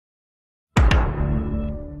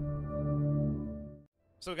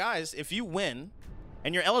So guys, if you win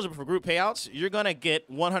and you're eligible for group payouts, you're gonna get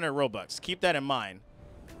 100 Robux. Keep that in mind.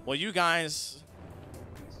 Well, you guys,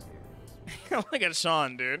 look at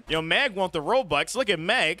Sean, dude. Yo, Meg want the Robux. Look at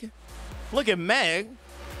Meg. Look at Meg.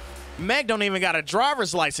 Meg don't even got a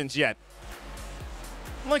driver's license yet.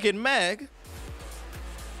 Look at Meg.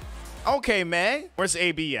 Okay, Meg. Where's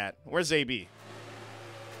AB at? Where's AB?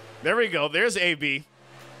 There we go. There's AB.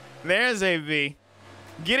 There's AB.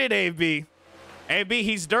 Get it, AB. AB,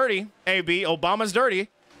 he's dirty. AB, Obama's dirty.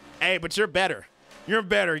 Hey, but you're better. You're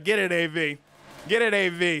better. Get it, AB. Get it,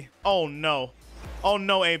 AB. Oh, no. Oh,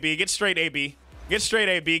 no, AB. Get straight, AB. Get straight,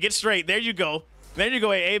 AB. Get straight. There you go. There you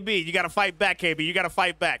go, AB. You got to fight back, AB. You got to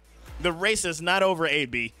fight back. The race is not over,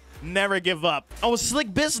 AB. Never give up. Oh,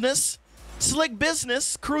 Slick Business. Slick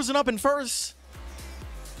Business cruising up in first.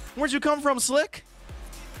 Where'd you come from, Slick?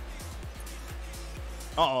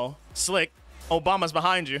 Uh-oh. Slick. Obama's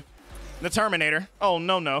behind you. The Terminator. Oh,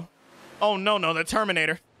 no, no. Oh, no, no. The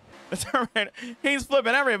Terminator. The Terminator. He's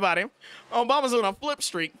flipping everybody. Obama's on a flip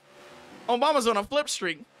streak. Obama's on a flip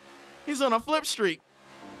streak. He's on a flip streak.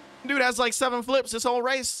 Dude has like 7 flips this whole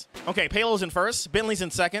race. Okay, Palo's in first. Bentley's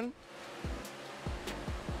in second.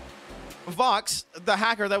 Vox, the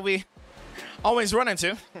hacker that we always run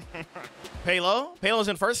into. Palo's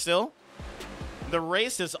in first still. The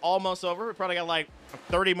race is almost over. We probably got like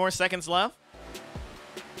 30 more seconds left.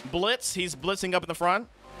 Blitz, he's blitzing up in the front.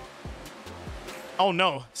 Oh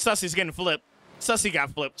no, Sussy's getting flipped. Sussy got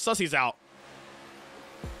flipped. Sussy's out.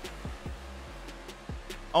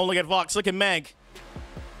 Oh, look at Vox. Look at Meg.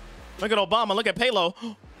 Look at Obama. Look at Palo.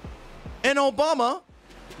 And Obama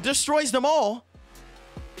destroys them all.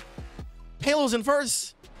 Palo's in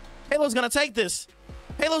first. Palo's gonna take this.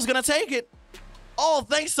 Palo's gonna take it. All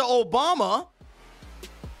thanks to Obama.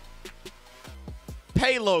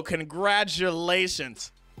 Palo,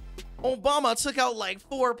 congratulations. Obama took out like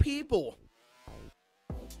 4 people.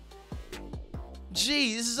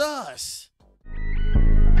 Jesus.